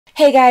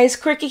Hey guys,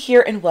 Cricket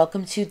here and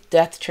welcome to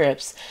Death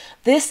Trips.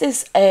 This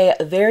is a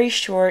very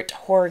short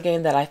horror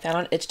game that I found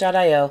on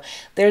itch.io.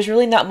 There's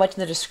really not much in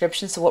the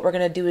description, so what we're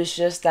going to do is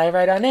just dive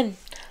right on in.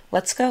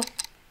 Let's go.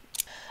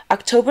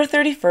 October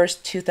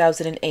 31st,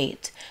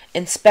 2008.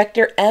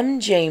 Inspector M.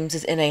 James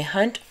is in a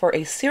hunt for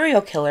a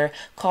serial killer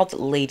called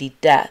Lady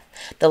Death.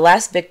 The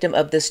last victim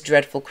of this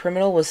dreadful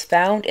criminal was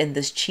found in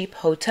this cheap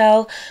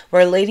hotel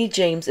where Lady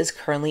James is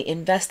currently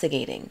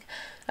investigating.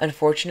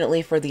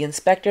 Unfortunately for the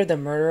inspector, the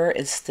murderer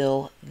is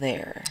still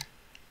there.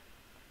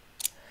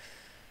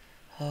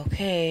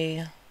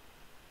 Okay.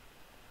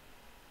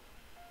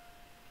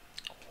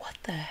 What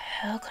the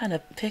hell kind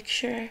of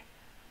picture?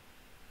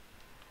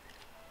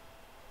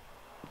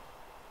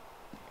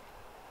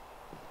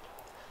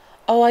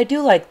 Oh, I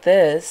do like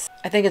this.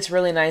 I think it's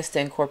really nice to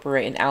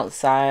incorporate an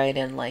outside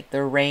and like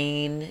the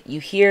rain. You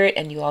hear it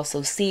and you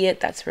also see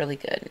it. That's really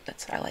good.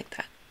 I like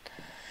that.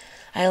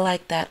 I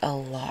like that a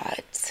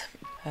lot.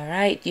 All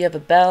right, do you have a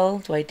bell?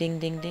 Do I ding,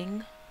 ding,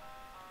 ding?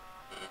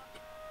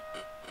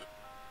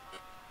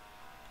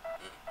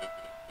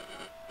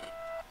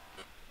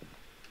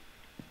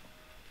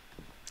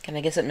 Can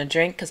I get something to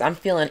drink? Because I'm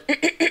feeling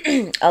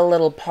a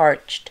little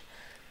parched.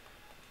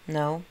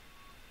 No?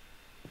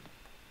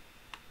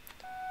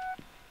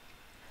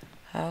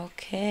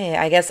 Okay,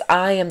 I guess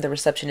I am the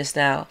receptionist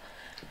now.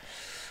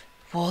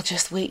 We'll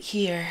just wait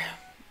here.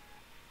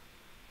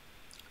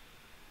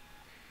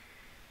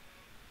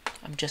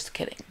 I'm just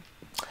kidding.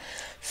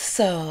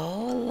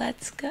 So,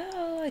 let's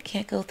go. I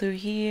can't go through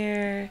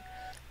here.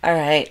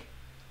 Alright.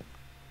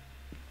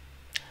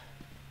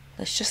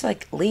 Let's just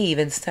like leave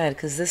instead,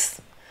 because this...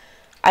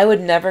 I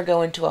would never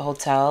go into a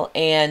hotel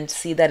and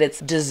see that it's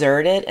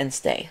deserted and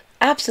stay.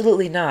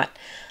 Absolutely not.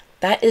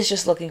 That is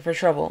just looking for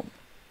trouble.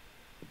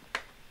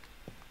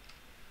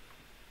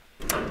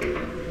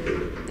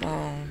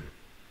 Oh.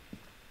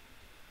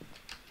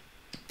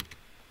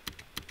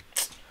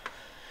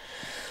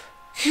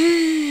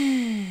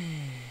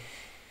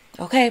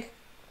 Okay,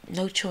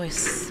 no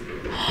choice.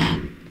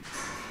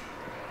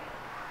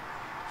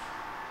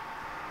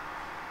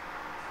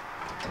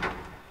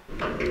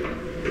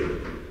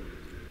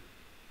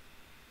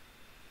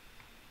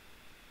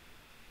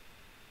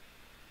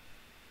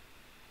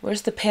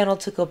 Where's the panel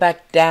to go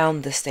back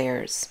down the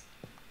stairs?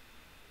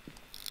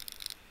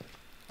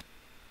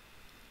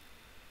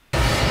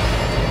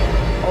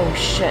 Oh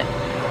shit.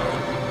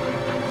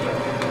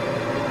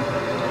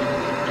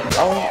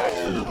 Oh.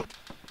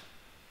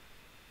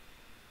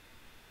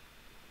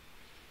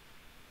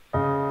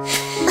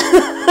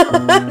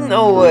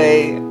 No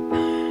way.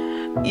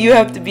 You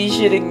have to be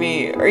shitting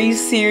me. Are you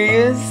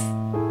serious?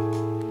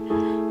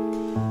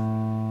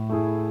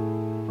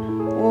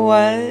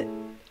 What?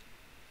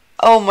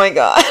 Oh my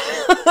god.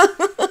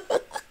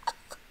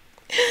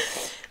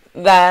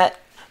 That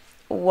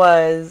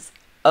was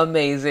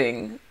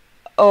amazing.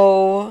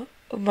 Oh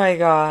my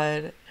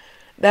god.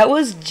 That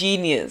was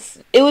genius.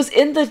 It was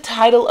in the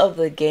title of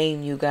the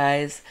game, you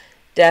guys.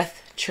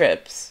 Death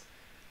Trips.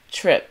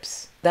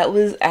 Trips. That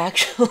was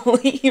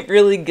actually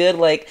really good.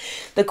 Like,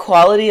 the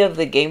quality of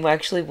the game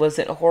actually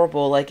wasn't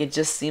horrible. Like, it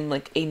just seemed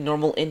like a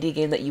normal indie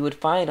game that you would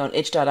find on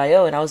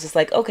itch.io. And I was just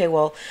like, okay,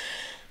 well,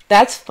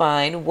 that's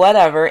fine,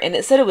 whatever. And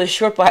it said it was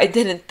short, but I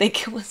didn't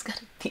think it was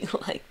gonna be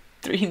like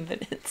 3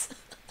 minutes.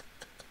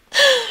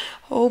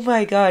 Oh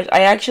my gosh,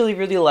 I actually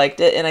really liked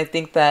it, and I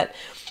think that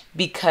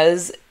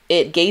because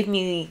it gave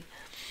me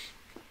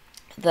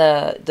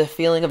the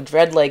feeling of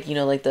dread, like, you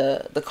know, like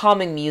the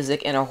calming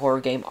music in a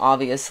horror game,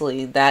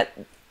 obviously, that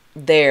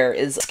there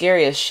is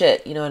scary as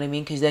shit, you know what I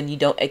mean? Because then you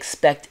don't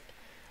expect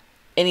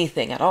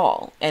anything at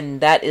all,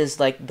 and that is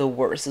like the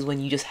worst, is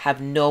when you just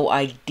have no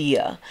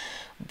idea.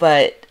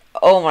 But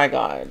oh my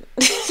god.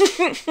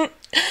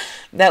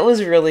 That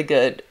was really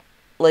good.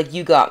 Like,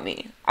 you got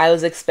me. I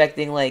was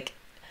expecting like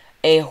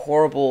a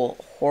horrible,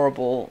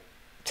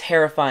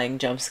 terrifying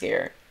jump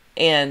scare.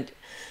 And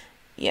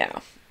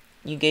yeah,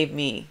 you gave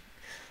me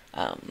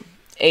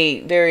a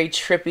very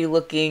trippy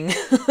looking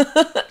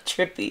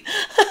trippy.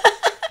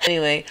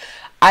 Anyway,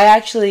 I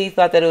actually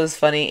thought that it was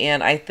funny,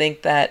 and I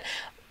think that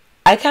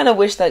I kind of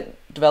wish that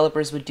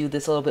developers would do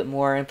this a little bit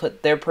more and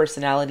put their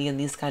personality in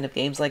these kind of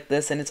games like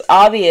this. And it's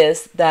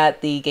obvious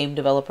that the game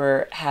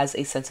developer has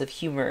a sense of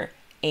humor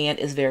and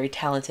is very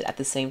talented at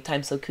the same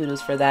time, so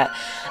kudos for that.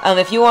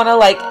 If you want to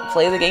like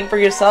play the game for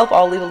yourself,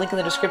 I'll leave a link in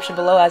the description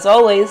below as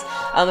always.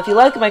 If you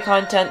like my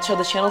content, show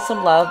the channel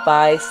some love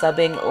by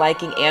subbing,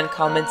 liking, and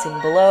commenting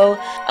below.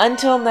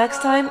 Until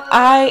next time,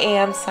 I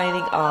am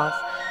signing off.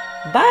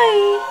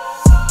 Bye!